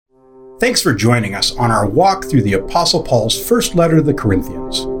Thanks for joining us on our walk through the Apostle Paul's first letter to the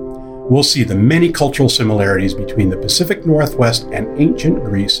Corinthians. We'll see the many cultural similarities between the Pacific Northwest and ancient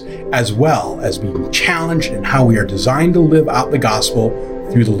Greece, as well as being challenged in how we are designed to live out the gospel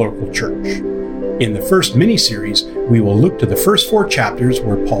through the local church. In the first mini-series, we will look to the first 4 chapters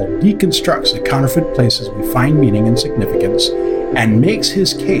where Paul deconstructs the counterfeit places we find meaning and significance and makes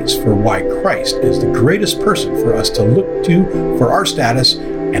his case for why Christ is the greatest person for us to look to for our status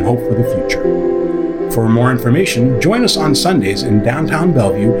and hope for the future. For more information, join us on Sundays in downtown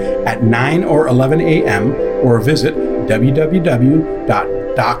Bellevue at 9 or 11 a.m. or visit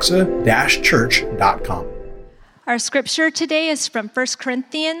www.doxa-church.com. Our scripture today is from 1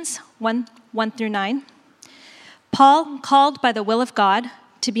 Corinthians 1:1-9. Paul, called by the will of God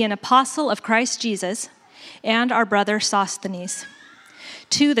to be an apostle of Christ Jesus, and our brother Sosthenes,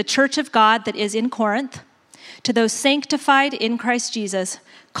 to the church of God that is in Corinth, to those sanctified in Christ Jesus,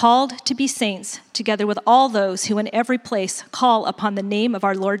 called to be saints, together with all those who in every place call upon the name of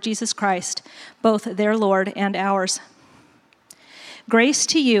our Lord Jesus Christ, both their Lord and ours. Grace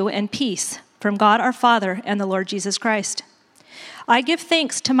to you and peace from God our Father and the Lord Jesus Christ. I give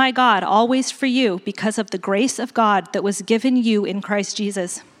thanks to my God always for you because of the grace of God that was given you in Christ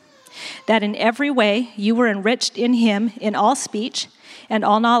Jesus, that in every way you were enriched in him in all speech and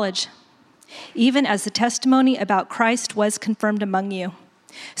all knowledge, even as the testimony about Christ was confirmed among you,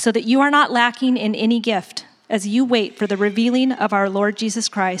 so that you are not lacking in any gift as you wait for the revealing of our Lord Jesus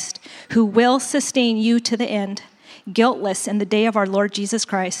Christ, who will sustain you to the end, guiltless in the day of our Lord Jesus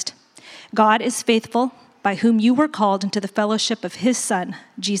Christ. God is faithful, by whom you were called into the fellowship of his Son,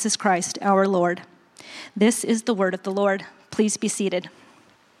 Jesus Christ, our Lord. This is the word of the Lord. Please be seated.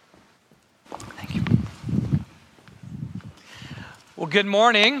 Thank you. Well, good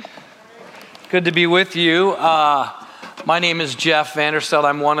morning. Good to be with you. My name is Jeff Vanderstelt.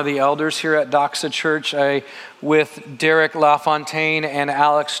 I'm one of the elders here at Doxa Church. With Derek LaFontaine and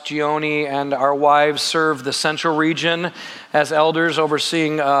Alex Gioni and our wives serve the central region as elders,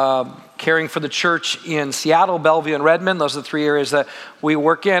 overseeing caring for the church in Seattle, Bellevue, and Redmond. Those are the 3 areas that we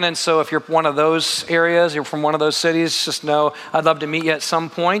work in. And so if you're one of those areas, you're from one of those cities, just know I'd love to meet you at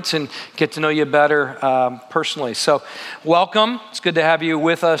some point and get to know you better personally. So welcome. It's good to have you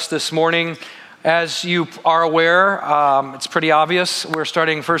with us this morning. As you are aware, it's pretty obvious, we're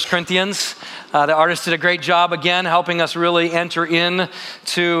starting 1 Corinthians. The artist did a great job again, helping us really enter in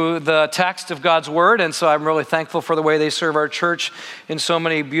to the text of God's Word. And so I'm really thankful for the way they serve our church in so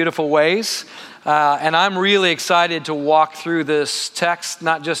many beautiful ways. And I'm really excited to walk through this text,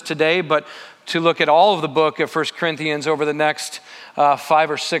 not just today, but to look at all of the book of 1 Corinthians over the next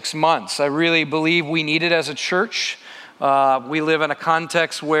 5 or 6 months. I really believe we need it as a church. We live in a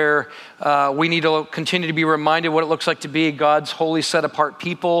context where we need to continue to be reminded what it looks like to be God's holy set-apart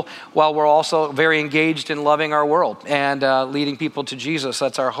people, while we're also very engaged in loving our world and leading people to Jesus.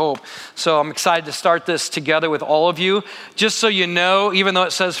 That's our hope. So I'm excited to start this together with all of you. Just so you know, even though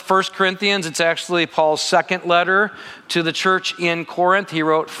it says 1 Corinthians, it's actually Paul's second letter to the church in Corinth. He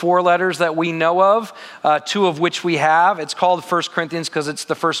wrote 4 letters that we know of, 2 of which we have. It's called 1 Corinthians because it's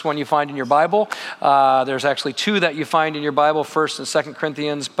the first one you find in your Bible. There's actually 2 that you find in your Bible, 1 and 2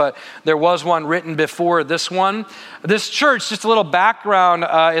 Corinthians, but there was one written before this one. This church, just a little background,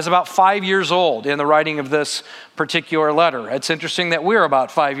 is about 5 years old in the writing of this particular letter. It's interesting that we're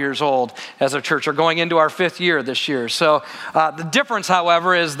about 5 years old as a church, or going into our 5th year this year. So the difference,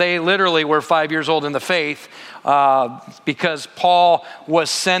 however, is they literally were 5 years old in the faith because Paul was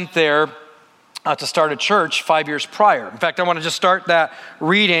sent there to start a church 5 years prior. In fact, I want to just start that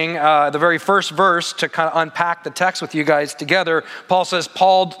reading, the very first verse, to kind of unpack the text with you guys together. Paul says,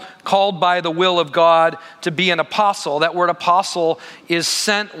 Paul, called by the will of God to be an apostle. That word apostle is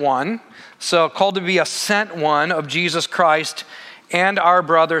sent one. So called to be a sent one of Jesus Christ, and our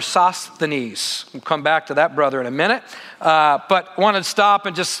brother Sosthenes. We'll come back to that brother in a minute. But I want to stop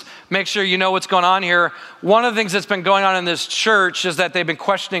and just make sure you know what's going on here. One of the things that's been going on in this church is that they've been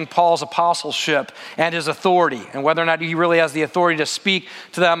questioning Paul's apostleship and his authority, and whether or not he really has the authority to speak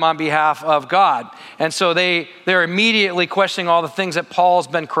to them on behalf of God. And so they're immediately questioning all the things that Paul's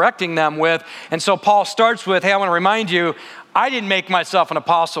been correcting them with. And so Paul starts with, hey, I want to remind you, I didn't make myself an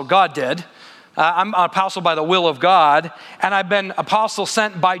apostle, God did. I'm an apostle by the will of God, and I've been apostle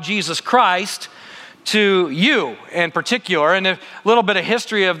sent by Jesus Christ to you in particular. And a little bit of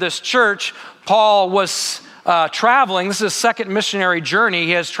history of this church, Paul was traveling. This is his second missionary journey.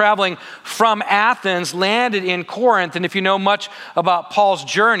 He is traveling from Athens, landed in Corinth. And if you know much about Paul's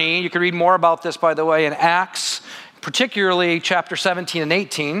journey, you can read more about this, by the way, in Acts, particularly chapter 17 and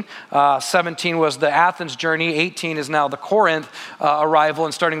 18. 17 was the Athens journey. 18 is now the Corinth arrival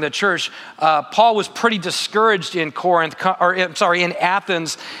and starting the church. Paul was pretty discouraged in in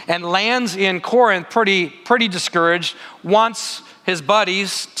Athens, and lands in Corinth pretty discouraged. Wants his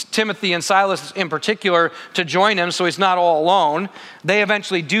buddies, Timothy and Silas in particular, to join him so he's not all alone. They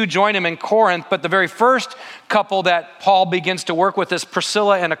eventually do join him in Corinth, but the very first couple that Paul begins to work with is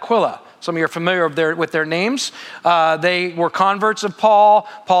Priscilla and Aquila. Some of you are familiar with their names. They were converts of Paul.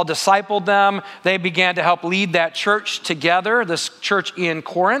 Paul discipled them. They began to help lead that church together, this church in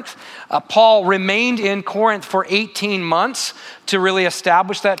Corinth. Paul remained in Corinth for 18 months to really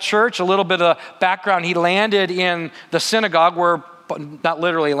establish that church. A little bit of background, he landed in the synagogue where, not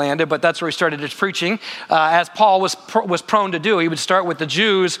literally landed, but that's where he started his preaching. As Paul was prone to do, he would start with the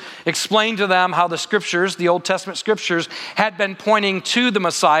Jews, explain to them how the scriptures, the Old Testament scriptures, had been pointing to the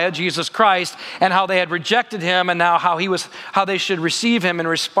Messiah, Jesus Christ, and how they had rejected him, and now how they should receive him and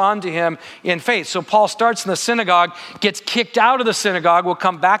respond to him in faith. So Paul starts in the synagogue, gets kicked out of the synagogue. We'll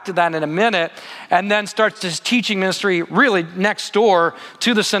come back to that in a minute, and then starts his teaching ministry really next door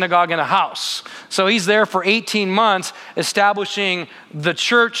to the synagogue in a house. So he's there for 18 months, establishing the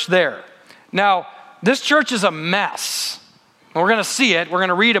church there. Now, this church is a mess. We're going to see it. We're going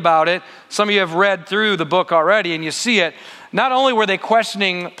to read about it. Some of you have read through the book already, and you see it. Not only were they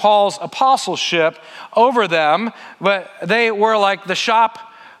questioning Paul's apostleship over them, but they were like the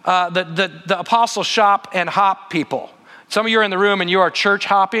apostle shop and hop people. Some of you are in the room and you are church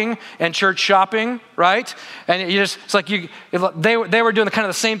hopping and church shopping, right? And they were doing kind of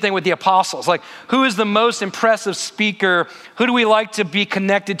the same thing with the apostles. Like, who is the most impressive speaker? Who do we like to be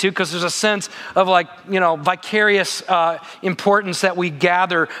connected to? Because there's a sense of vicarious importance that we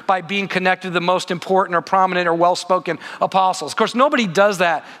gather by being connected to the most important or prominent or well-spoken apostles. Of course, nobody does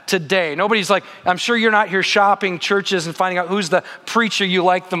that today. Nobody's like, I'm sure you're not here shopping churches and finding out who's the preacher you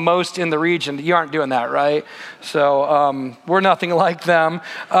like the most in the region. You aren't doing that, right? So, we're nothing like them.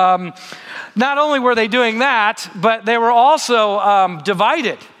 Not only were they doing that, but they were also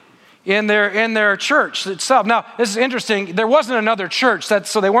divided in their church itself. Now, this is interesting. There wasn't another church,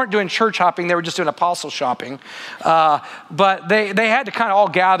 so they weren't doing church hopping. They were just doing apostle shopping. But they had to kind of all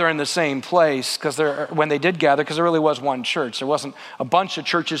gather in the same place when they did gather, because there really was one church. There wasn't a bunch of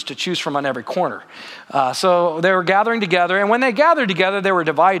churches to choose from on every corner. So they were gathering together, and when they gathered together, they were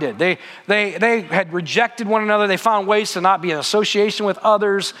divided. They had rejected one another. They found ways to not be in association with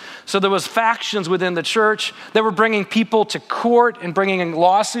others. So there was factions within the church. They were bringing people to court and bringing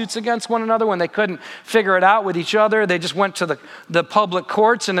lawsuits against one another when they couldn't figure it out with each other. They just went to the public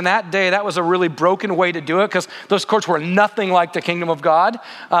courts, and in that day, that was a really broken way to do it, because those courts were nothing like the kingdom of God.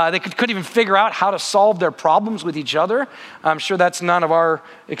 They couldn't even figure out how to solve their problems with each other. I'm sure that's none of our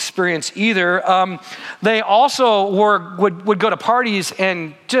experience either. They also would go to parties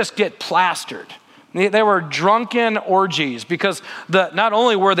and just get plastered. They were drunken orgies, because not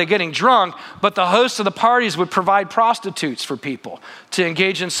only were they getting drunk, but the hosts of the parties would provide prostitutes for people to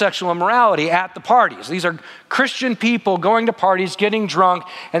engage in sexual immorality at the parties. These are Christian people going to parties, getting drunk,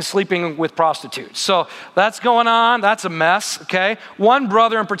 and sleeping with prostitutes. So that's going on. That's a mess, okay? One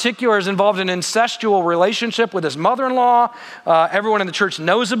brother in particular is involved in an incestual relationship with his mother-in-law. Everyone in the church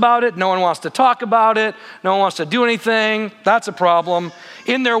knows about it. No one wants to talk about it. No one wants to do anything. That's a problem.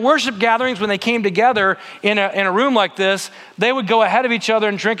 In their worship gatherings, when they came together in a room like this, they would go ahead of each other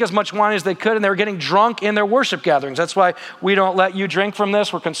and drink as much wine as they could, and they were getting drunk in their worship gatherings. That's why we don't let you drink from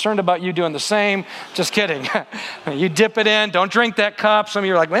this. We're concerned about you doing the same. Just kidding. You dip it in. Don't drink that cup. Some of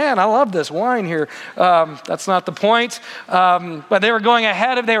you are like, man, I love this wine here. That's not the point. But they were going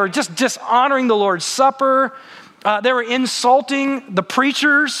ahead they were just dishonoring the Lord's Supper. They were insulting the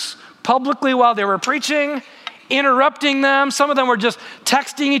preachers publicly while they were preaching, interrupting them. Some of them were just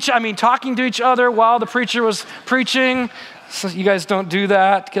talking to each other while the preacher was preaching. So you guys don't do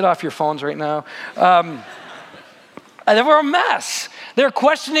that. Get off your phones right now. They were a mess. They're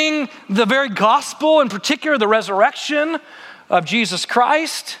questioning the very gospel, in particular the resurrection of Jesus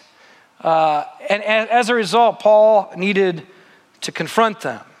Christ. And as a result, Paul needed to confront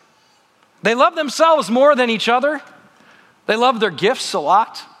them. They love themselves more than each other. They love their gifts a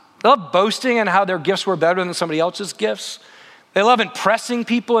lot. They love boasting and how their gifts were better than somebody else's gifts. They love impressing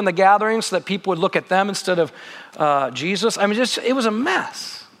people in the gatherings so that people would look at them instead of Jesus. It was a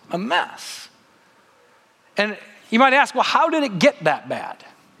mess. And you might ask, well, how did it get that bad?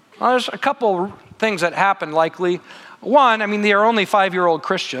 Well, there's a couple things that happened likely. One, they are only 5-year-old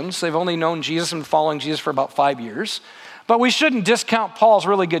Christians. They've only known Jesus and following Jesus for about 5 years. But we shouldn't discount Paul's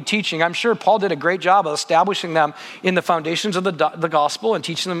really good teaching. I'm sure Paul did a great job of establishing them in the foundations of the gospel and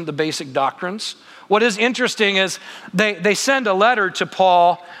teaching them the basic doctrines. What is interesting is they send a letter to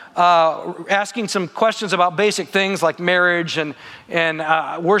Paul asking some questions about basic things like marriage and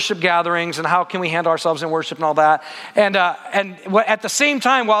worship gatherings and how can we handle ourselves in worship and all that. And at the same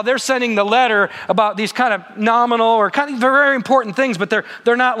time, while they're sending the letter about these kind of nominal or kind of very important things, but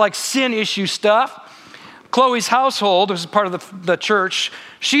they're not like sin issue stuff, Chloe's household, who's part of the church,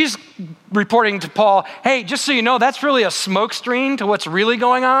 she's reporting to Paul, hey, just so you know, that's really a smokescreen to what's really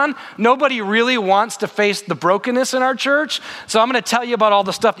going on. Nobody really wants to face the brokenness in our church. So I'm going to tell you about all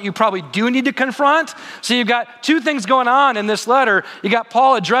the stuff that you probably do need to confront. So you've got two things going on in this letter. You got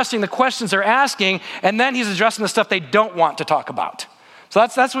Paul addressing the questions they're asking, and then he's addressing the stuff they don't want to talk about. So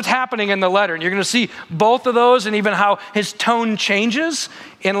that's what's happening in the letter. And you're going to see both of those and even how his tone changes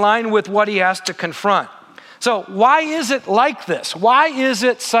in line with what he has to confront. So why is it like this? Why is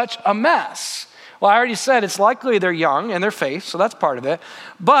it such a mess? Well, I already said it's likely they're young in their faith, so that's part of it.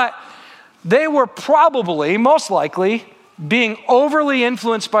 But they were probably, most likely, being overly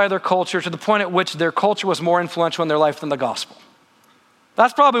influenced by their culture to the point at which their culture was more influential in their life than the gospel.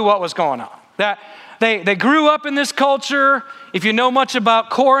 That's probably what was going on. That they grew up in this culture. If you know much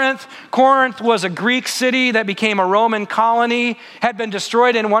about Corinth, Corinth was a Greek city that became a Roman colony, had been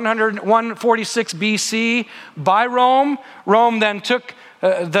destroyed in 146 BC by Rome. Rome then took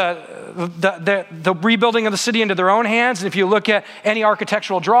the rebuilding of the city into their own hands. And if you look at any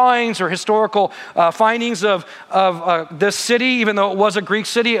architectural drawings or historical findings of this city, even though it was a Greek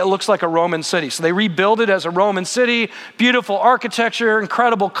city, it looks like a Roman city. So they rebuilt it as a Roman city, beautiful architecture,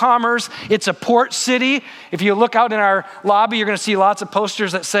 incredible commerce. It's a port city. If you look out in our lobby, you're going to see lots of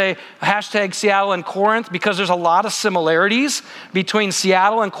posters that say hashtag Seattle and Corinth, because there's a lot of similarities between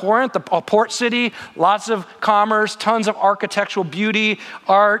Seattle and Corinth, a port city, lots of commerce, tons of architectural beauty,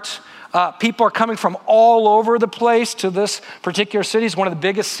 art. People are coming from all over the place to this particular city. It's one of the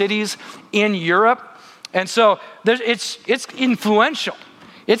biggest cities in Europe. And so it's influential.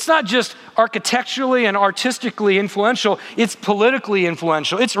 It's not just architecturally and artistically influential, it's politically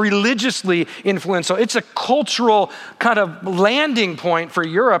influential, it's religiously influential, it's a cultural kind of landing point for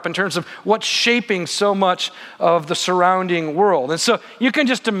Europe in terms of what's shaping so much of the surrounding world. And so you can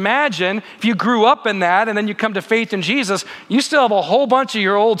just imagine if you grew up in that and then you come to faith in Jesus, you still have a whole bunch of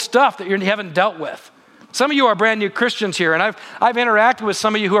your old stuff that you haven't dealt with. Some of you are brand new Christians here, and I've interacted with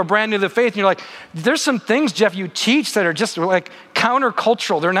some of you who are brand new to the faith, and you're like, there's some things, Jeff, you teach that are just like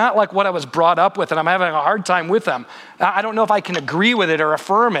countercultural. They're not like what I was brought up with, and I'm having a hard time with them. I don't know if I can agree with it or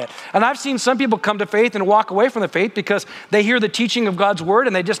affirm it. And I've seen some people come to faith and walk away from the faith because they hear the teaching of God's word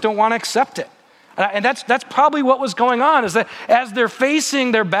and they just don't want to accept it. And that's probably what was going on, is that as they're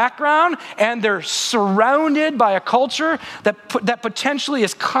facing their background and they're surrounded by a culture that potentially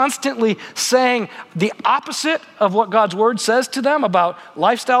is constantly saying the opposite of what God's word says to them about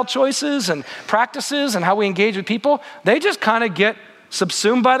lifestyle choices and practices and how we engage with people, they just kind of get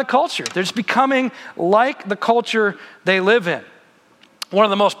subsumed by the culture. They're just becoming like the culture they live in. One of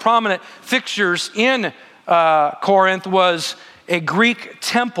the most prominent fixtures in Corinth was a Greek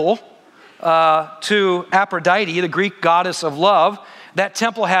temple to Aphrodite, the Greek goddess of love. That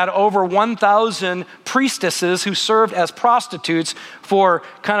temple had over 1,000 priestesses who served as prostitutes for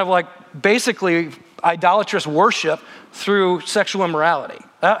kind of like basically idolatrous worship through sexual immorality.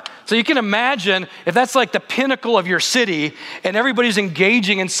 So you can imagine if that's like the pinnacle of your city and everybody's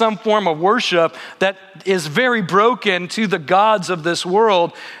engaging in some form of worship that is very broken to the gods of this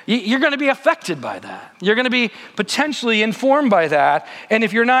world, you're going to be affected by that. You're going to be potentially informed by that. And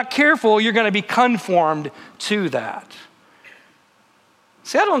if you're not careful, you're going to be conformed to that.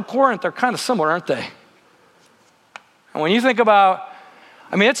 Seattle and Corinth are kind of similar, aren't they? And when you think about,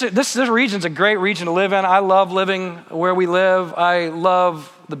 I mean, this region's a great region to live in. I love living where we live. I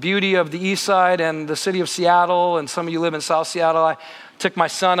love the beauty of the east side and the city of Seattle, and some of you live in South Seattle. I took my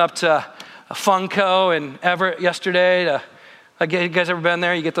son up to Funko in Everett yesterday. You guys ever been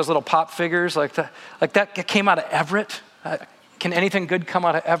there? You get those little pop figures like that came out of Everett. Can anything good come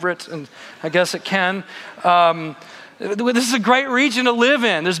out of Everett? And I guess it can. This is a great region to live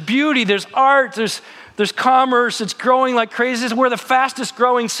in. There's beauty, there's art, there's commerce. It's growing like crazy. We're the fastest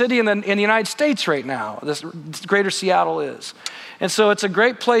growing city in the United States right now. This greater Seattle is. And so it's a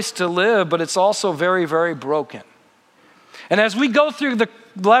great place to live, but it's also very, very broken. And as we go through the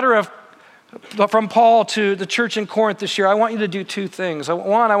letter from Paul to the church in Corinth this year, I want you to do two things.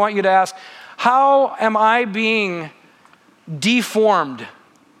 One, I want you to ask, how am I being deformed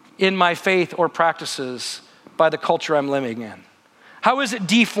in my faith or practices by the culture I'm living in? How is it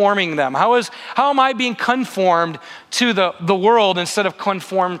deforming them? How am I being conformed to the world instead of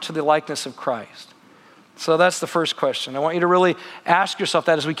conformed to the likeness of Christ? So that's the first question. I want you to really ask yourself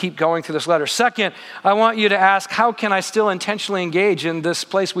that as we keep going through this letter. Second, I want you to ask, how can I still intentionally engage in this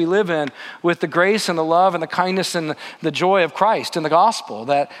place we live in with the grace and the love and the kindness and the joy of Christ and the gospel?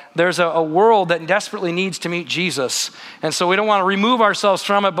 That there's a world that desperately needs to meet Jesus. And so we don't want to remove ourselves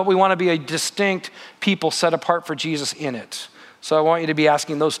from it, but we want to be a distinct people set apart for Jesus in it. So I want you to be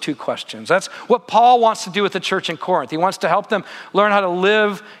asking those two questions. That's what Paul wants to do with the church in Corinth. He wants to help them learn how to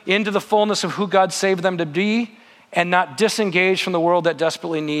live into the fullness of who God saved them to be and not disengage from the world that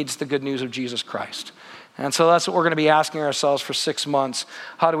desperately needs the good news of Jesus Christ. And so that's what we're going to be asking ourselves for 6 months.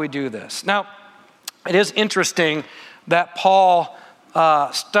 How do we do this? Now, it is interesting that Paul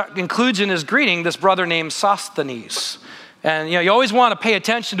includes in his greeting this brother named Sosthenes. And you always want to pay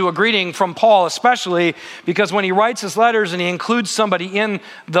attention to a greeting from Paul, especially because when he writes his letters and he includes somebody in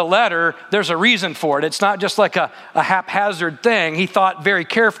the letter, there's a reason for it. It's not just like a haphazard thing. He thought very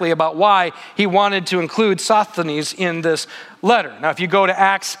carefully about why he wanted to include Sosthenes in this letter. Now, if you go to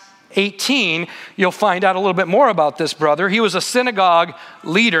Acts 18, you'll find out a little bit more about this brother. He was a synagogue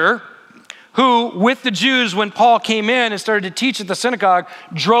leader who, with the Jews, when Paul came in and started to teach at the synagogue,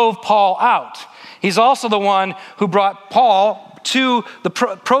 drove Paul out. He's also the one who brought Paul to the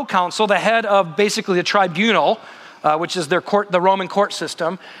proconsul, the head of basically the tribunal, which is their court, the Roman court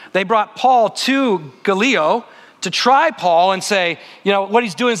system. They brought Paul to Gallio to try Paul and say, what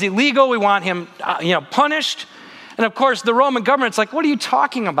he's doing is illegal. We want him, punished. And of course, the Roman government's like, what are you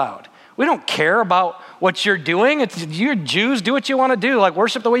talking about? We don't care about what you're doing. You're Jews, do what you want to do. Like,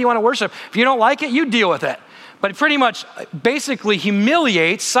 worship the way you want to worship. If you don't like it, you deal with it. But pretty much basically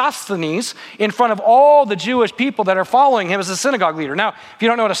humiliates Sosthenes in front of all the Jewish people that are following him as a synagogue leader. Now, if you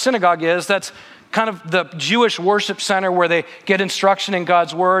don't know what a synagogue is, that's kind of the Jewish worship center where they get instruction in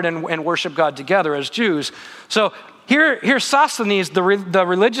God's word and worship God together as Jews. So here Sosthenes, the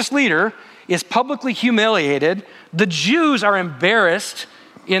religious leader, is publicly humiliated. The Jews are embarrassed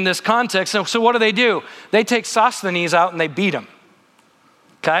in this context. So what do? They take Sosthenes out and they beat him.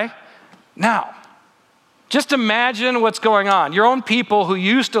 Okay? Now, just imagine what's going on. Your own people who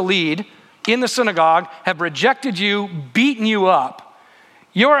used to lead in the synagogue have rejected you, beaten you up.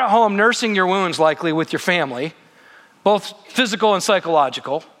 You're at home nursing your wounds likely with your family, both physical and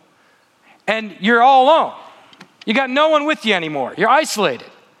psychological, and you're all alone. You got no one with you anymore. You're isolated.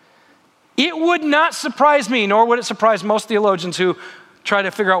 It would not surprise me, nor would it surprise most theologians who try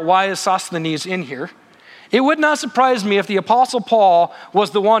to figure out why is Sosthenes in here. It would not surprise me if the Apostle Paul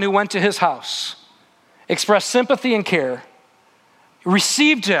was the one who went to his house, expressed sympathy and care,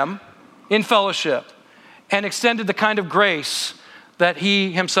 received him in fellowship, and extended the kind of grace that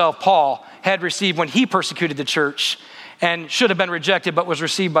he himself, Paul, had received when he persecuted the church and should have been rejected but was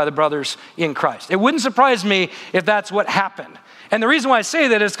received by the brothers in Christ. It wouldn't surprise me if that's what happened. And the reason why I say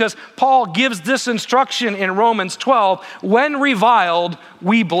that is because Paul gives this instruction in Romans 12, when reviled,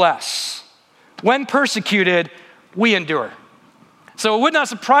 we bless. When persecuted, we endure. So it would not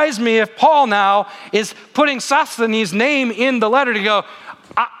surprise me if Paul now is putting Sosthenes' name in the letter to go,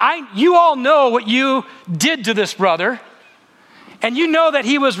 you all know what you did to this brother, and you know that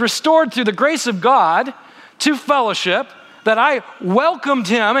he was restored through the grace of God to fellowship, that I welcomed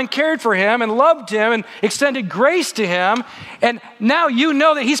him and cared for him and loved him and extended grace to him, and now you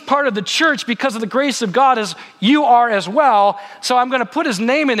know that he's part of the church because of the grace of God as you are as well. So I'm going to put his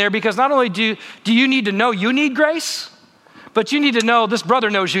name in there because not only do you need to know you need grace, but you need to know this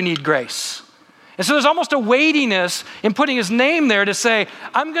brother knows you need grace. And so there's almost a weightiness in putting his name there to say,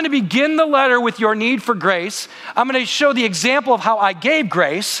 I'm going to begin the letter with your need for grace. I'm going to show the example of how I gave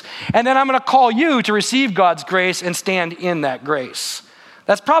grace, and then I'm going to call you to receive God's grace and stand in that grace.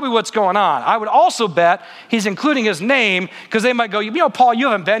 That's probably what's going on. I would also bet he's including his name because they might go, Paul, you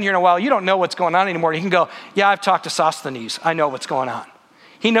haven't been here in a while. You don't know what's going on anymore. And he can go, yeah, I've talked to Sosthenes. I know what's going on.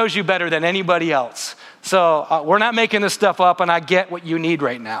 He knows you better than anybody else. So we're not making this stuff up, and I get what you need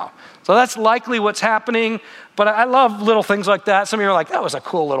right now. So that's likely what's happening, but I love little things like that. Some of you are like, that was a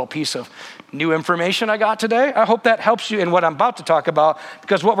cool little piece of new information I got today. I hope that helps you in what I'm about to talk about,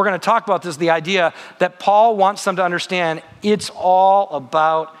 because what we're going to talk about is the idea that Paul wants them to understand it's all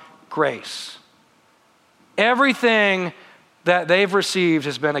about grace. Everything that they've received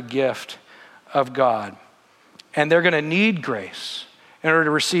has been a gift of God, and they're going to need grace in order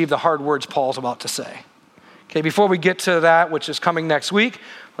to receive the hard words Paul's about to say. Okay, before we get to that, which is coming next week,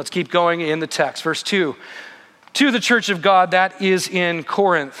 let's keep going in the text. Verse 2, to the church of God that is in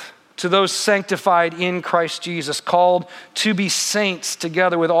Corinth, to those sanctified in Christ Jesus, called to be saints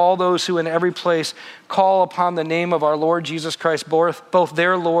together with all those who in every place call upon the name of our Lord Jesus Christ, both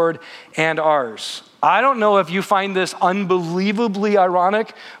their Lord and ours. I don't know if you find this unbelievably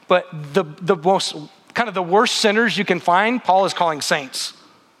ironic, but the most kind of the worst sinners you can find, Paul is calling saints.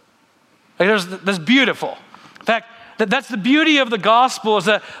 Like that's beautiful. In fact, that's the beauty of the gospel, is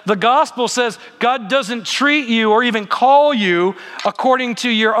that the gospel says God doesn't treat you or even call you according to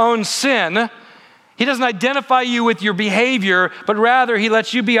your own sin. He doesn't identify you with your behavior, but rather he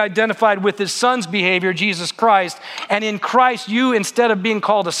lets you be identified with his son's behavior, Jesus Christ. And in Christ, you, instead of being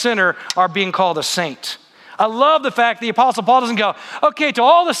called a sinner, are being called a saint. I love the fact the Apostle Paul doesn't go, okay, to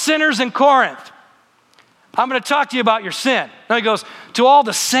all the sinners in Corinth, I'm going to talk to you about your sin. No, he goes, to all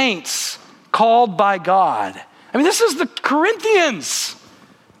the saints called by God. I mean, this is the Corinthians.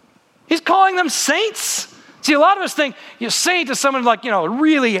 He's calling them saints. See, a lot of us think, saint is someone like,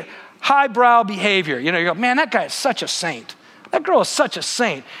 really highbrow behavior. You go, man, that guy is such a saint. That girl is such a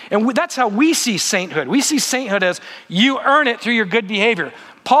saint. And that's how we see sainthood. We see sainthood as you earn it through your good behavior.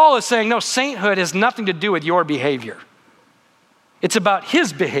 Paul is saying, no, sainthood has nothing to do with your behavior. It's about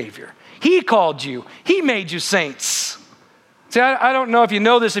his behavior. He called you. He made you saints. See, I don't know if you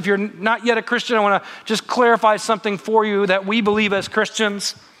know this. If you're not yet a Christian, I want to just clarify something for you that we believe as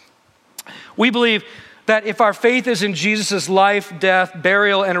Christians. We believe that if our faith is in Jesus' life, death,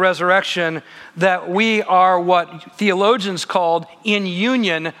 burial, and resurrection, that we are what theologians called in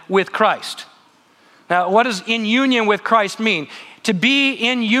union with Christ. Now, what does in union with Christ mean? To be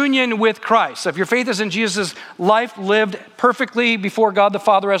in union with Christ. So if your faith is in Jesus' life lived perfectly before God the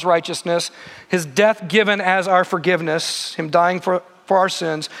Father as righteousness, his death given as our forgiveness, him dying for our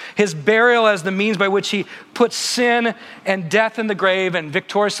sins, his burial as the means by which he puts sin and death in the grave and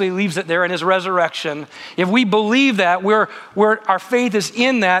victoriously leaves it there in his resurrection. If we believe that, our faith is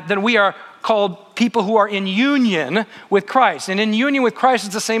in that, then we are called people who are in union with Christ. And in union with Christ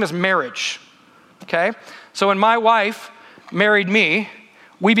is the same as marriage. Okay? So when my wife married me,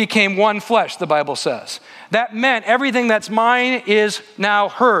 we became one flesh, the Bible says. That meant everything that's mine is now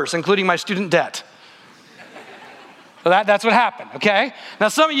hers, including my student debt. So that's what happened, okay? Now,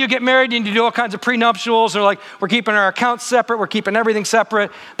 some of you get married and you do all kinds of prenuptials, or like, we're keeping our accounts separate, we're keeping everything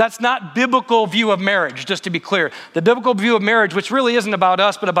separate. That's not biblical view of marriage, just to be clear. The biblical view of marriage, which really isn't about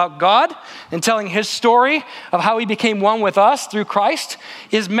us, but about God and telling his story of how he became one with us through Christ,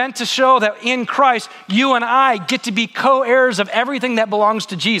 is meant to show that in Christ, you and I get to be co-heirs of everything that belongs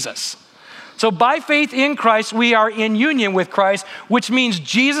to Jesus. So by faith in Christ, we are in union with Christ, which means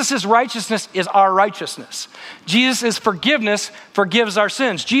Jesus' righteousness is our righteousness. Jesus' forgiveness forgives our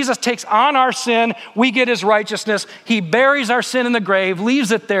sins. Jesus takes on our sin, we get his righteousness, he buries our sin in the grave,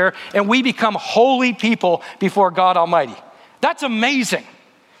 leaves it there, and we become holy people before God Almighty. That's amazing.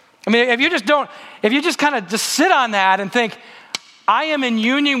 I mean, if you just kind of just sit on that and think, I am in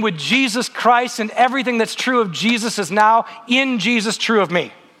union with Jesus Christ, and everything that's true of Jesus is now in Jesus true of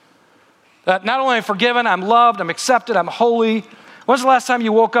me. That not only am I forgiven, I'm loved, I'm accepted, I'm holy. When's the last time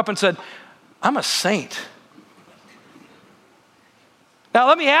you woke up and said, I'm a saint? Now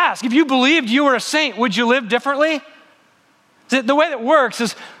let me ask, if you believed you were a saint, would you live differently? The way that works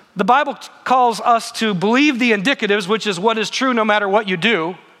is the Bible calls us to believe the indicatives, which is what is true no matter what you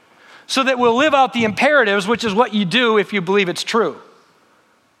do, so that we'll live out the imperatives, which is what you do if you believe it's true.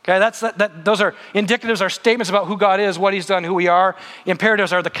 Okay, those are indicatives, are statements about who God is, what he's done, who we are.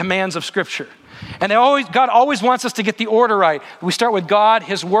 Imperatives are the commands of Scripture. And God always wants us to get the order right. We start with God,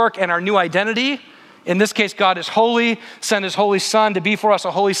 his work, and our new identity. In this case, God is holy, sent his holy Son to be for us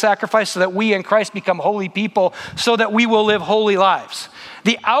a holy sacrifice so that we in Christ become holy people, so that we will live holy lives.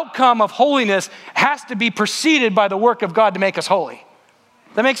 The outcome of holiness has to be preceded by the work of God to make us holy.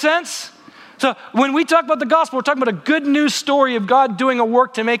 That make sense? So when we talk about the gospel, we're talking about a good news story of God doing a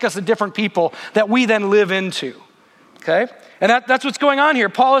work to make us a different people that we then live into, okay? And that's what's going on here.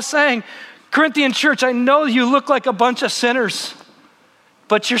 Paul is saying, Corinthian church, I know you look like a bunch of sinners,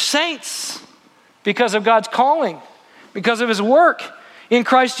 but you're saints because of God's calling, because of his work in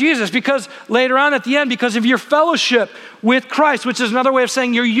Christ Jesus, because later on at the end, because of your fellowship with Christ, which is another way of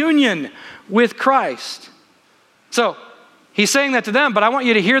saying your union with Christ. So, he's saying that to them, but I want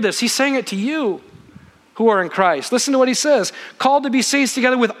you to hear this. He's saying it to you who are in Christ. Listen to what he says. Called to be saints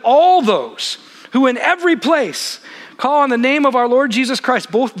together with all those who in every place call on the name of our Lord Jesus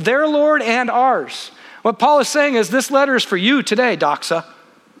Christ, both their Lord and ours. What Paul is saying is this letter is for you today, Doxa.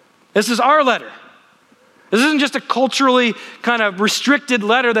 This is our letter. This isn't just a culturally kind of restricted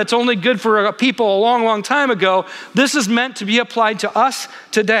letter that's only good for people a long, long time ago. This is meant to be applied to us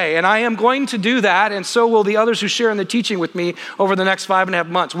today. And I am going to do that, and so will the others who share in the teaching with me over the next 5.5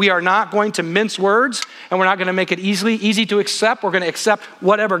 months. We are not going to mince words, and we're not going to make it easy to accept. We're going to accept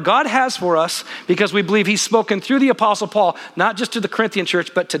whatever God has for us because we believe he's spoken through the Apostle Paul, not just to the Corinthian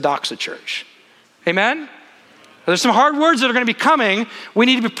church, but to Doxa Church. Amen? There's some hard words that are going to be coming. We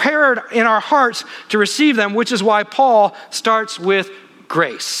need to be prepared in our hearts to receive them, which is why Paul starts with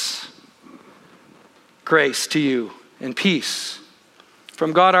grace. Grace to you and peace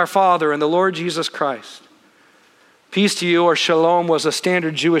from God our Father and the Lord Jesus Christ. Peace to you, or shalom, was a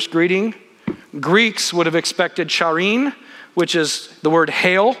standard Jewish greeting. Greeks would have expected charin, which is the word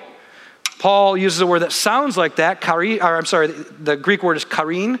hail. Paul uses a word that sounds like that. The Greek word is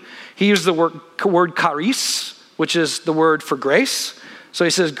charin. He uses the word charis, which is the word for grace. So he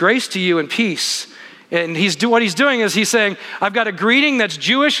says, grace to you and peace. And what he's doing is he's saying, I've got a greeting that's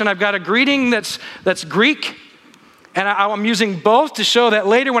Jewish and I've got a greeting that's Greek. And I'm using both to show that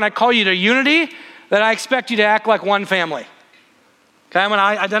later when I call you to unity, that I expect you to act like one family. Okay, I'm going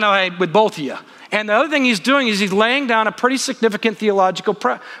to identify with both of you. And the other thing he's doing is he's laying down a pretty significant theological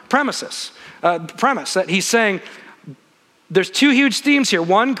premise that he's saying, there's two huge themes here.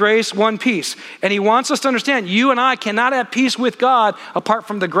 One, grace, one, peace. And he wants us to understand you and I cannot have peace with God apart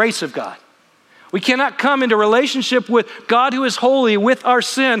from the grace of God. We cannot come into relationship with God who is holy with our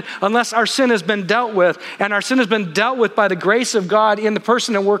sin unless our sin has been dealt with. And our sin has been dealt with by the grace of God in the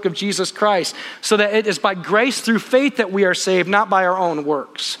person and work of Jesus Christ. So that it is by grace through faith that we are saved, not by our own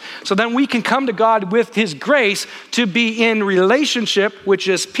works. So then we can come to God with his grace to be in relationship, which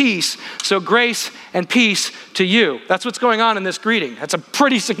is peace. So grace and peace to you. That's what's going on in this greeting. That's a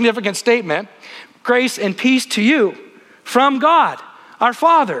pretty significant statement. Grace and peace to you from God, our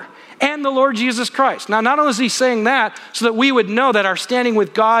Father, and the Lord Jesus Christ. Now, not only is he saying that so that we would know that our standing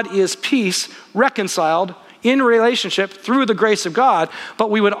with God is peace, reconciled in relationship through the grace of God, but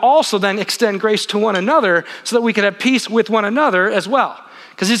we would also then extend grace to one another so that we could have peace with one another as well.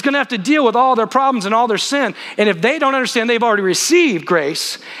 Because he's going to have to deal with all their problems and all their sin. And if they don't understand they've already received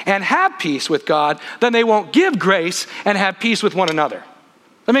grace and have peace with God, then they won't give grace and have peace with one another.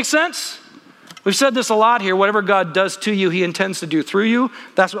 That makes sense? We've said this a lot here. Whatever God does to you, he intends to do through you.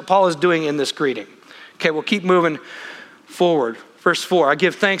 That's what Paul is doing in this greeting. Okay, we'll keep moving forward. Verse 4, I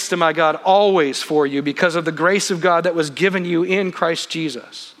give thanks to my God always for you because of the grace of God that was given you in Christ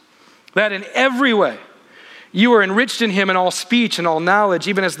Jesus. That in every way you were enriched in him in all speech and all knowledge,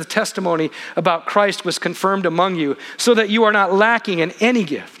 even as the testimony about Christ was confirmed among you, so that you are not lacking in any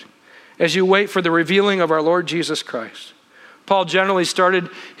gift as you wait for the revealing of our Lord Jesus Christ. Paul generally started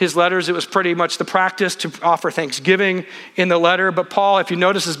his letters. It was pretty much the practice to offer thanksgiving in the letter. But Paul, if you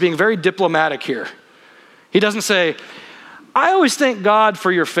notice, is being very diplomatic here. He doesn't say, I always thank God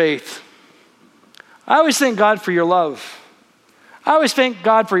for your faith. I always thank God for your love. I always thank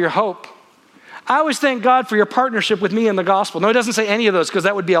God for your hope. I always thank God for your partnership with me in the gospel. No, he doesn't say any of those because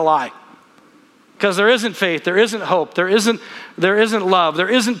that would be a lie. Because there isn't faith, there isn't hope, there isn't love, there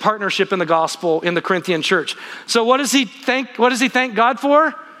isn't partnership in the gospel in the Corinthian church. So what does he thank God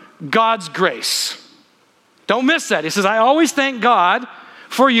for? God's grace. Don't miss that. He says, I always thank God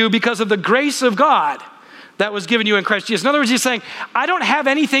for you because of the grace of God that was given you in Christ Jesus. In other words, he's saying, I don't have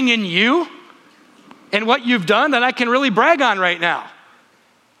anything in you and what you've done that I can really brag on right now.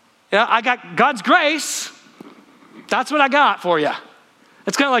 I got God's grace. That's what I got for you.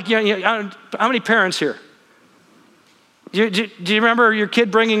 It's kind of like, how many parents here? Do you remember your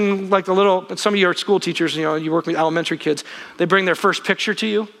kid bringing like some of your school teachers, you work with elementary kids, they bring their first picture to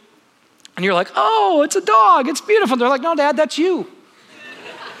you and you're like, oh, it's a dog, it's beautiful. They're like, no, Dad, that's you.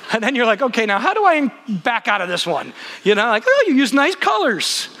 And then you're like, okay, now how do I back out of this one? Like, oh, you use nice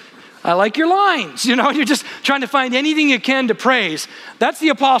colors. I like your lines. You're just trying to find anything you can to praise. That's the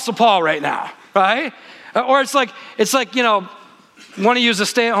Apostle Paul right now, right? Or it's like, one of you is a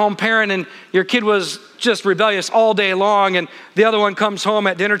stay-at-home parent and your kid was just rebellious all day long and the other one comes home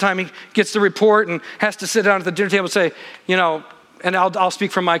at dinner time, he gets the report and has to sit down at the dinner table and say, and I'll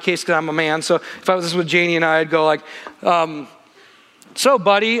speak from my case because I'm a man. So if I was this with Janie and I, I'd go like, so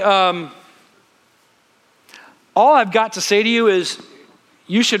buddy, all I've got to say to you is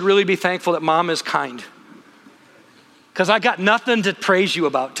you should really be thankful that mom is kind because I got nothing to praise you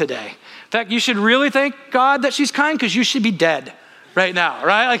about today. In fact, you should really thank God that she's kind because you should be dead right now,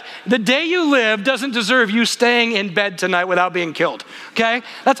 right? Like the day you live doesn't deserve you staying in bed tonight without being killed, okay?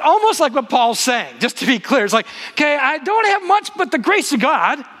 That's almost like what Paul's saying, just to be clear. It's like, okay, I don't have much but the grace of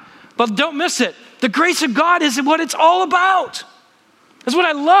God, but don't miss it. The grace of God is what it's all about. That's what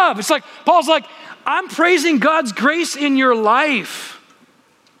I love. It's like, Paul's like, I'm praising God's grace in your life.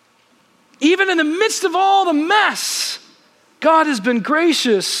 Even in the midst of all the mess, God has been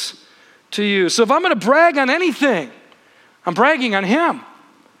gracious to you. So if I'm going to brag on anything, I'm bragging on him.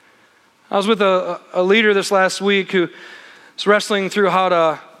 I was with a leader this last week who was wrestling through how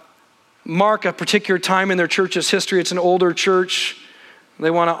to mark a particular time in their church's history. It's an older church. They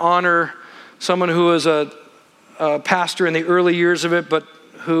want to honor someone who was a pastor in the early years of it, but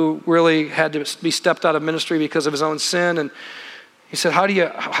who really had to be stepped out of ministry because of his own sin. And he said, how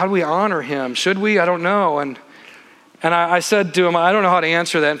do we honor him? Should we? I don't know. And I said to him, I don't know how to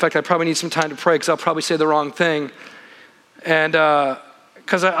answer that. In fact, I probably need some time to pray because I'll probably say the wrong thing. And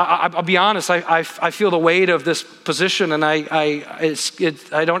because I'll be honest, I feel the weight of this position, and I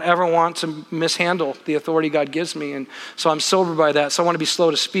don't ever want to mishandle the authority God gives me. And so I'm sobered by that. So I want to be slow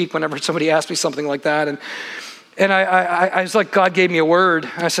to speak whenever somebody asks me something like that. And I was like, God gave me a word.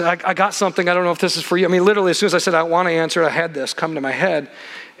 I said, I got something. I don't know if this is for you. I mean, literally, as soon as I said, I want to answer, I had this come to my head.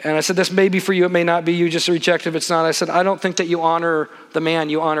 And I said, this may be for you. It may not be. You just reject if it's not. I said, I don't think that you honor the man.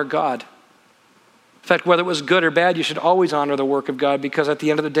 You honor God. In fact, whether it was good or bad, you should always honor the work of God, because at the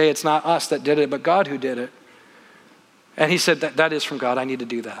end of the day, it's not us that did it, but God who did it. And he said, that is from God. I need to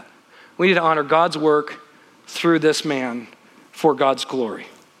do that. We need to honor God's work through this man for God's glory.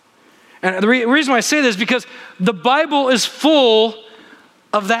 And the reason why I say this is because the Bible is full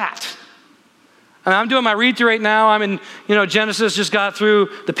of that. And I'm doing my read through right now. I'm in, Genesis, just got through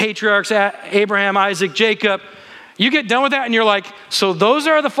the patriarchs, Abraham, Isaac, Jacob. You get done with that and you're like, so those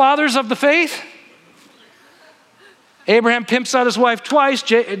are the fathers of the faith? Abraham pimps out his wife twice.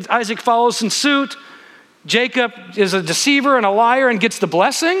 Isaac follows in suit. Jacob is a deceiver and a liar and gets the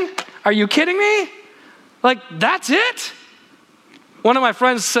blessing. Are you kidding me? Like, that's it? One of my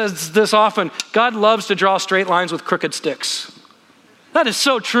friends says this often: God loves to draw straight lines with crooked sticks. That is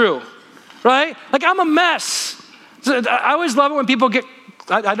so true, right? Like, I'm a mess. I always love it when people get,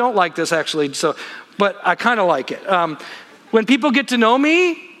 I don't like this actually, but I kind of like it. When people get to know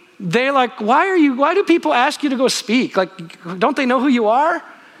me, they're like, why do people ask you to go speak? Like, don't they know who you are?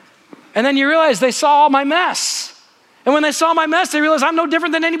 And then you realize they saw all my mess. And when they saw my mess, they realized I'm no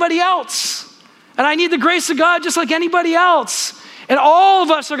different than anybody else. And I need the grace of God just like anybody else. And all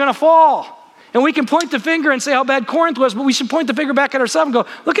of us are going to fall. And we can point the finger and say how bad Corinth was, but we should point the finger back at ourselves and go,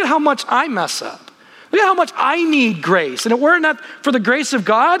 look at how much I mess up. Look at how much I need grace. And if we're not for the grace of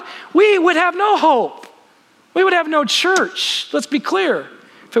God, we would have no hope. We would have no church. Let's be clear.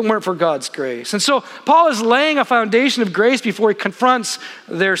 If it weren't for God's grace. And so Paul is laying a foundation of grace before he confronts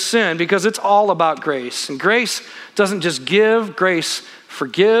their sin, because it's all about grace. And grace doesn't just give, grace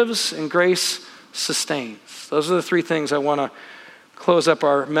forgives, and grace sustains. Those are the three things I want to close up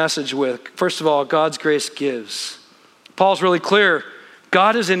our message with. First of all, God's grace gives. Paul's really clear.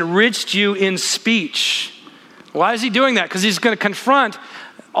 God has enriched you in speech. Why is he doing that? Because he's going to confront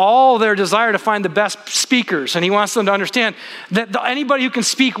all their desire to find the best speakers. And he wants them to understand that anybody who can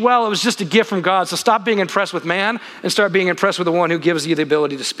speak well, it was just a gift from God. So stop being impressed with man and start being impressed with the one who gives you the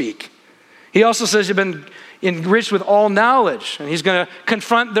ability to speak. He also says you've been enriched with all knowledge. And he's going to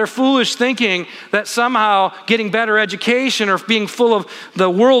confront their foolish thinking that somehow getting better education or being full of the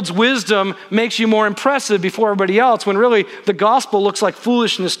world's wisdom makes you more impressive before everybody else, when really the gospel looks like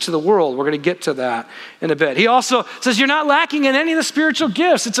foolishness to the world. We're going to get to that in a bit. He also says you're not lacking in any of the spiritual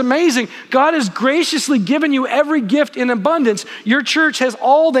gifts. It's amazing. God has graciously given you every gift in abundance. Your church has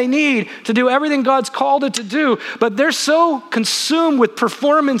all they need to do everything God's called it to do, but they're so consumed with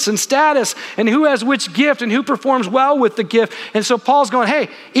performance and status and who has which gift and who performs well with the gift. And so Paul's going, hey,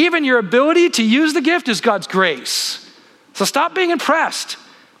 even your ability to use the gift is God's grace. So stop being impressed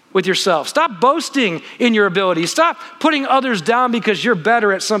with yourself. Stop boasting in your ability. Stop putting others down because you're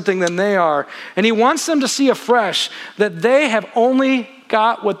better at something than they are. And he wants them to see afresh that they have only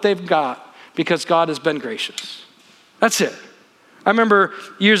got what they've got because God has been gracious. That's it. I remember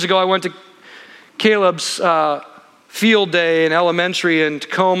years ago I went to Caleb's field day in elementary in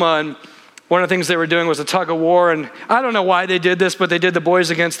Tacoma, and one of the things they were doing was a tug of war, and I don't know why they did this, but they did the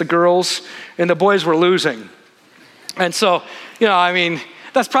boys against the girls, and the boys were losing. And so,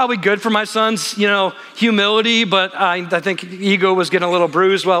 that's probably good for my son's, humility, but I think ego was getting a little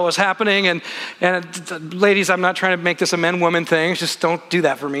bruised while it was happening. And ladies, I'm not trying to make this a men-woman thing. Just don't do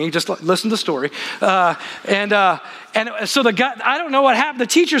that for me. Just listen to the story. And so the guy, I don't know what happened. The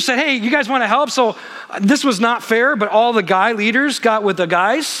teacher said, hey, you guys want to help? So this was not fair, but all the guy leaders got with the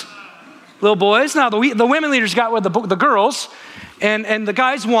guys, little boys. Now the women leaders got with the girls, and the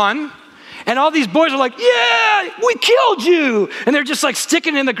guys won. And all these boys are like, yeah, we killed you. And they're just like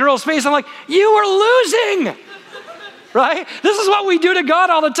sticking in the girl's face. I'm like, you are losing. right? This is what we do to God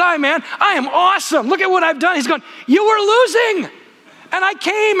all the time, man. I am awesome. Look at what I've done. He's going, you were losing. And I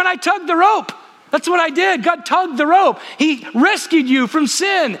came and I tugged the rope. That's what I did. God tugged the rope. He rescued you from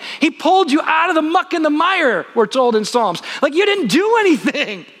sin. He pulled you out of the muck and the mire, we're told in Psalms. Like you didn't do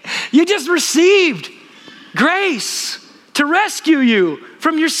anything. You just received grace to rescue you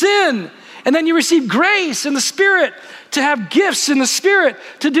from your sin. And then you received grace in the Spirit to have gifts in the Spirit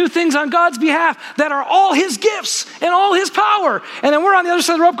to do things on God's behalf that are all his gifts and all his power. And then we're on the other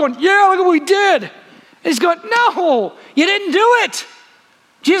side of the rope going, yeah, look what we did. And he's going, no, you didn't do it.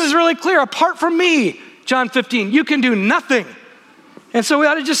 Jesus is really clear. Apart from me, John 15, you can do nothing. And so we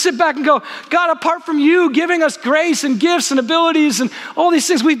ought to just sit back and go, God, apart from you giving us grace and gifts and abilities and all these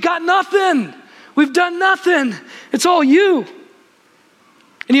things, we've got nothing. We've done nothing. It's all you.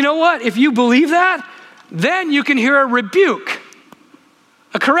 And you know what? If you believe that, then you can hear a rebuke,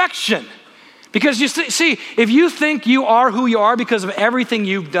 a correction. Because you see, if you think you are who you are because of everything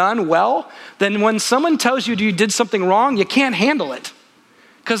you've done well, then when someone tells you you did something wrong, you can't handle it.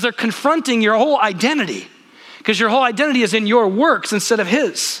 Because they're confronting your whole identity. Because your whole identity is in your works instead of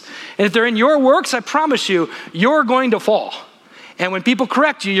his. And if they're in your works, I promise you, you're going to fall. And when people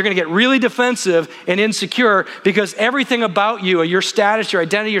correct you, you're going to get really defensive and insecure because everything about you, your status, your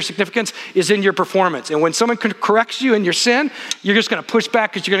identity, your significance is in your performance. And when someone corrects you in your sin, you're just going to push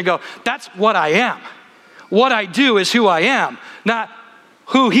back because you're going to go, that's what I am. What I do is who I am, not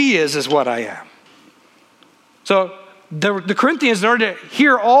who he is what I am. So the Corinthians, in order to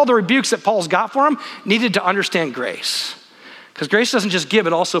hear all the rebukes that Paul's got for them, needed to understand grace. Because grace doesn't just give,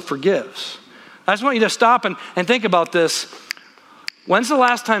 it also forgives. I just want you to stop and think about this. When's the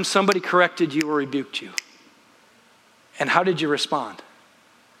last time somebody corrected you or rebuked you? And how did you respond?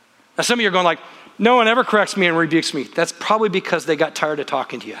 Now some of you are going like, no one ever corrects me and rebukes me. That's probably because they got tired of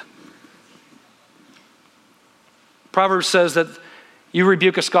talking to you. Proverbs says that you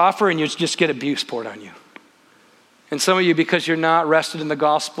rebuke a scoffer and you just get abuse poured on you. And some of you, because you're not rested in the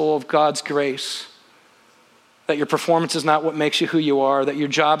gospel of God's grace, that your performance is not what makes you who you are, that your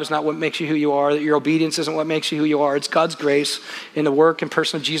job is not what makes you who you are, that your obedience isn't what makes you who you are. It's God's grace in the work and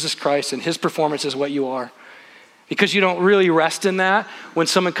person of Jesus Christ, and his performance is what you are. Because you don't really rest in that, when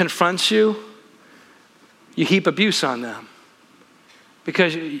someone confronts you, you heap abuse on them.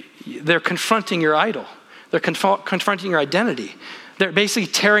 Because they're confronting your idol. They're confronting your identity. They're basically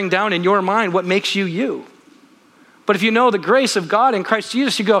tearing down in your mind what makes you you. But if you know the grace of God in Christ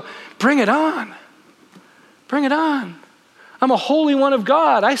Jesus, you go, bring it on. Bring it on. I'm a holy one of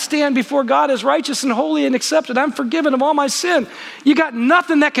God. I stand before God as righteous and holy and accepted. I'm forgiven of all my sin. You got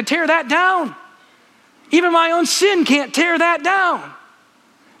nothing that can tear that down. Even my own sin can't tear that down.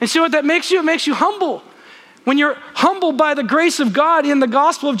 And so what that makes you? It makes you humble. When you're humbled by the grace of God in the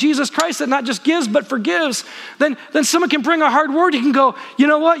gospel of Jesus Christ that not just gives but forgives, then someone can bring a hard word. You can go, you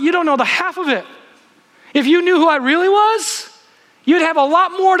know what? You don't know the half of it. If you knew who I really was, you'd have a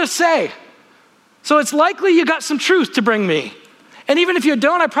lot more to say. So it's likely you got some truth to bring me. And even if you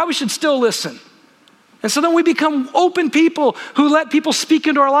don't, I probably should still listen. And so then we become open people who let people speak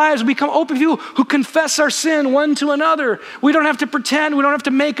into our lives. We become open people who confess our sin one to another. We don't have to pretend. We don't have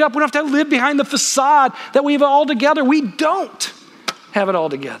to make up. We don't have to live behind the facade that we have it all together. We don't have it all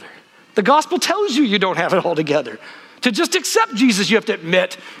together. The gospel tells you don't have it all together. To just accept Jesus, you have to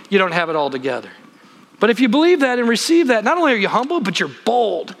admit you don't have it all together. But if you believe that and receive that, not only are you humble, but you're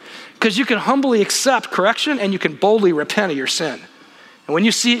bold. Because you can humbly accept correction and you can boldly repent of your sin. And when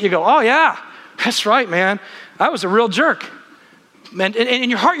you see it, you go, oh yeah, that's right, man. I was a real jerk. And in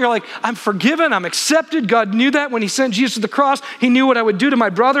your heart, you're like, I'm forgiven, I'm accepted. God knew that when he sent Jesus to the cross. He knew what I would do to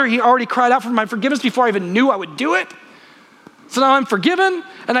my brother. He already cried out for my forgiveness before I even knew I would do it. So now I'm forgiven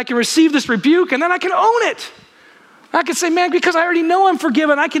and I can receive this rebuke and then I can own it. I can say, man, because I already know I'm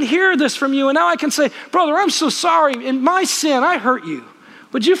forgiven, I can hear this from you. And now I can say, brother, I'm so sorry. In my sin, I hurt you.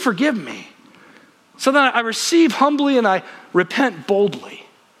 Would you forgive me? So then I receive humbly and I repent boldly.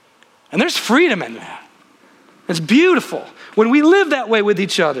 And there's freedom in that. It's beautiful when we live that way with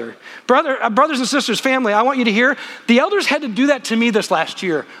each other. Brothers and sisters, family, I want you to hear, the elders had to do that to me this last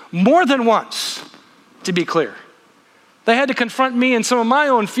year more than once, to be clear. They had to confront me in some of my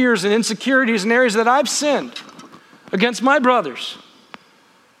own fears and insecurities and areas that I've sinned against my brothers.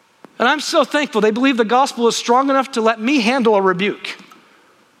 And I'm so thankful they believe the gospel is strong enough to let me handle a rebuke.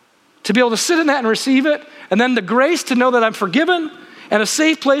 To be able to sit in that and receive it, and then the grace to know that I'm forgiven, and a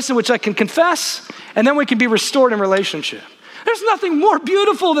safe place in which I can confess, and then we can be restored in relationship. There's nothing more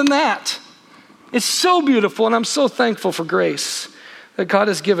beautiful than that. It's so beautiful, and I'm so thankful for grace that God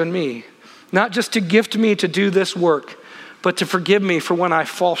has given me, not just to gift me to do this work, but to forgive me for when I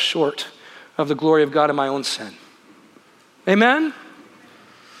fall short of the glory of God in my own sin. Amen?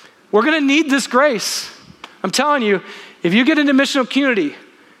 We're going to need this grace. I'm telling you, if you get into missional community,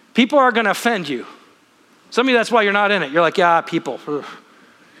 people are going to offend you. Some of you, that's why you're not in it. You're like, yeah, people,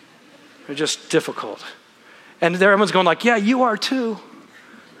 they're just difficult. And everyone's going like, yeah, you are too,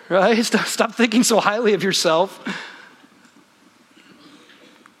 right? Stop thinking so highly of yourself.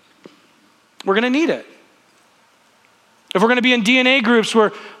 We're going to need it. If we're going to be in DNA groups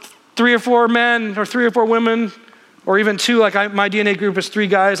where 3 or 4 men or 3 or 4 women, or even 2, like my DNA group is 3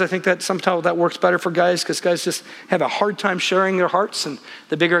 guys. I think that sometimes that works better for guys because guys just have a hard time sharing their hearts, and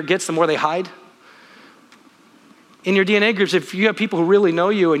the bigger it gets, the more they hide. In your DNA groups, if you have people who really know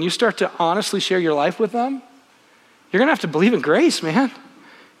you and you start to honestly share your life with them, you're going to have to believe in grace, man. You're going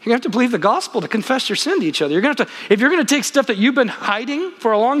to have to believe the gospel to confess your sin to each other. You're going to have to, if you're going to take stuff that you've been hiding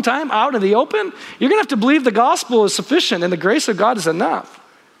for a long time out in the open, you're going to have to believe the gospel is sufficient and the grace of God is enough.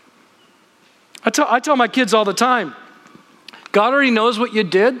 I tell my kids all the time, God already knows what you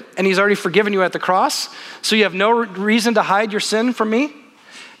did and he's already forgiven you at the cross, so you have no reason to hide your sin from me,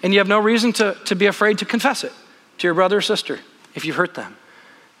 and you have no reason to be afraid to confess it to your brother or sister if you've hurt them.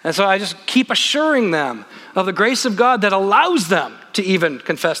 And so I just keep assuring them of the grace of God that allows them to even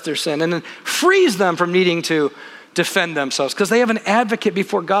confess their sin and then frees them from needing to defend themselves because they have an advocate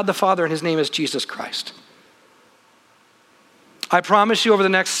before God the Father, and his name is Jesus Christ. I promise you over the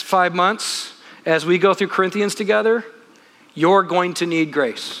next 5 months, as we go through Corinthians together, you're going to need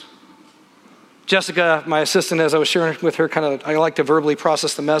grace. Jessica, my assistant, as I was sharing with her, I like to verbally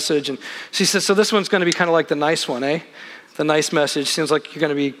process the message, and she said, so this one's going to be kind of like the nice one, eh? The nice message. Seems like you're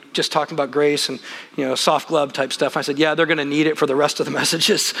going to be just talking about grace and, soft glove type stuff. I said, yeah, they're going to need it for the rest of the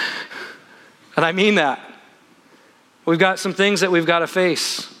messages. And I mean that. We've got some things that we've got to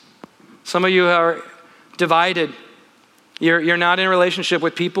face. Some of you are divided. You're not in a relationship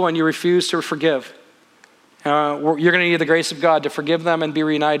with people and you refuse to forgive. You're going to need the grace of God to forgive them and be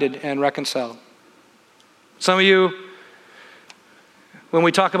reunited and reconciled. Some of you, when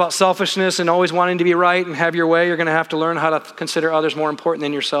we talk about selfishness and always wanting to be right and have your way, you're going to have to learn how to consider others more important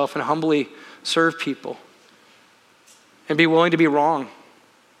than yourself and humbly serve people and be willing to be wrong.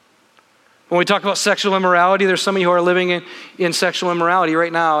 When we talk about sexual immorality, there's some of you who are living in sexual immorality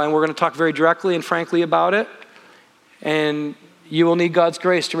right now, and we're going to talk very directly and frankly about it. And you will need God's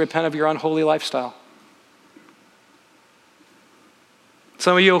grace to repent of your unholy lifestyle.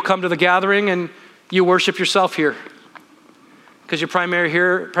 Some of you will come to the gathering and you worship yourself here because you're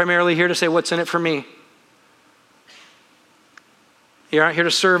primarily here to say, what's in it for me? You're not here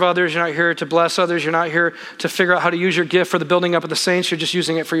to serve others. You're not here to bless others. You're not here to figure out how to use your gift for the building up of the saints. You're just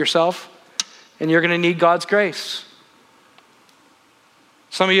using it for yourself. And you're going to need God's grace.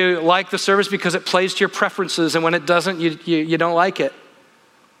 Some of you like the service because it plays to your preferences, and when it doesn't, you don't like it.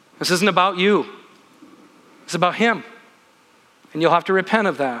 This isn't about you. It's about him. And you'll have to repent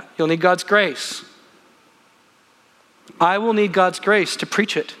of that. You'll need God's grace. I will need God's grace to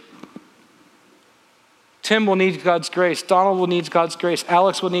preach it. Tim will need God's grace. Donald will need God's grace.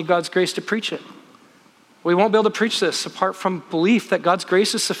 Alex will need God's grace to preach it. We won't be able to preach this apart from belief that God's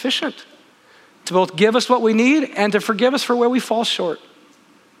grace is sufficient to both give us what we need and to forgive us for where we fall short.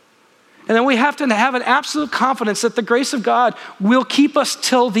 And then we have to have an absolute confidence that the grace of God will keep us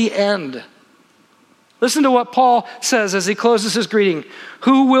till the end. Listen to what Paul says as he closes his greeting.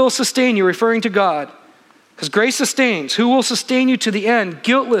 Who will sustain you? Referring to God. Because grace sustains. Who will sustain you to the end,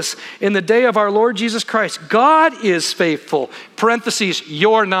 guiltless in the day of our Lord Jesus Christ? God is faithful. Parentheses,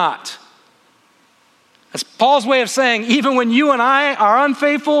 you're not. That's Paul's way of saying, even when you and I are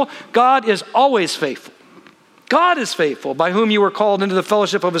unfaithful, God is always faithful. God is faithful, by whom you were called into the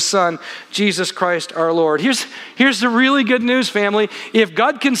fellowship of his Son, Jesus Christ our Lord. Here's the really good news, family. If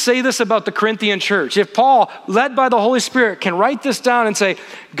God can say this about the Corinthian church, if Paul, led by the Holy Spirit, can write this down and say,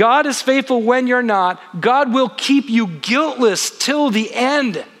 God is faithful when you're not, God will keep you guiltless till the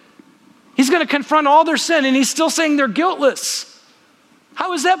end. He's going to confront all their sin, and he's still saying they're guiltless.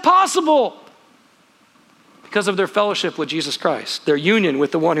 How is that possible? Because of their fellowship with Jesus Christ, their union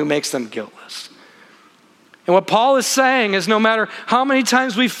with the one who makes them guiltless. And what Paul is saying is no matter how many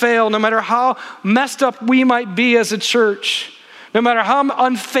times we fail, no matter how messed up we might be as a church, no matter how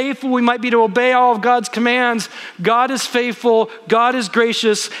unfaithful we might be to obey all of God's commands, God is faithful, God is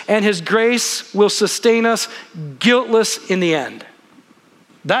gracious, and his grace will sustain us guiltless in the end.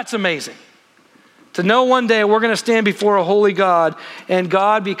 That's amazing. To know one day we're going to stand before a holy God, and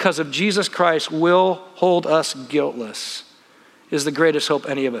God, because of Jesus Christ, will hold us guiltless, is the greatest hope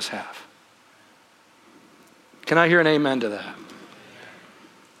any of us have. Can I hear an amen to that?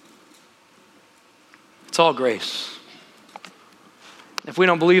 It's all grace. If we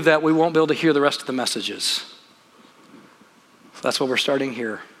don't believe that, we won't be able to hear the rest of the messages. That's what we're starting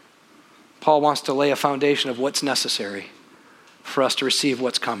here. Paul wants to lay a foundation of what's necessary for us to receive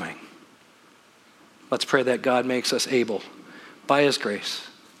what's coming. Let's pray that God makes us able, by his grace,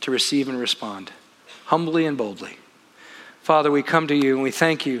 to receive and respond humbly and boldly. Father, we come to you and we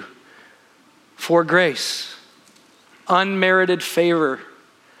thank you for grace, unmerited favor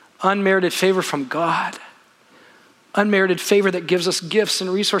from God, unmerited favor that gives us gifts and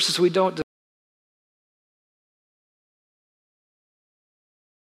resources we don't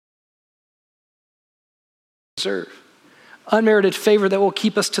deserve. Unmerited favor that will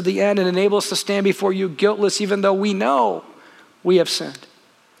keep us to the end and enable us to stand before you guiltless, even though we know we have sinned.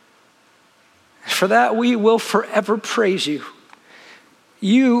 For that, we will forever praise you.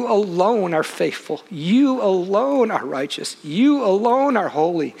 You alone are faithful. You alone are righteous. You alone are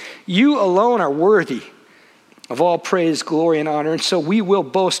holy. You alone are worthy of all praise, glory, and honor. And so we will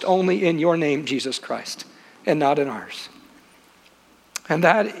boast only in your name, Jesus Christ, and not in ours. And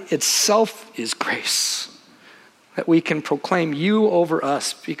that itself is grace, that we can proclaim you over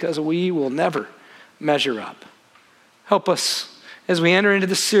us because we will never measure up. Help us as we enter into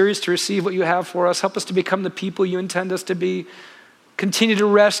this series to receive what you have for us. Help us to become the people you intend us to be. Continue to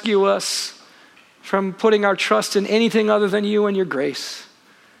rescue us from putting our trust in anything other than you and your grace.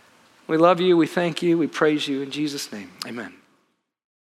 We love you, we thank you, we praise you in Jesus' name. Amen.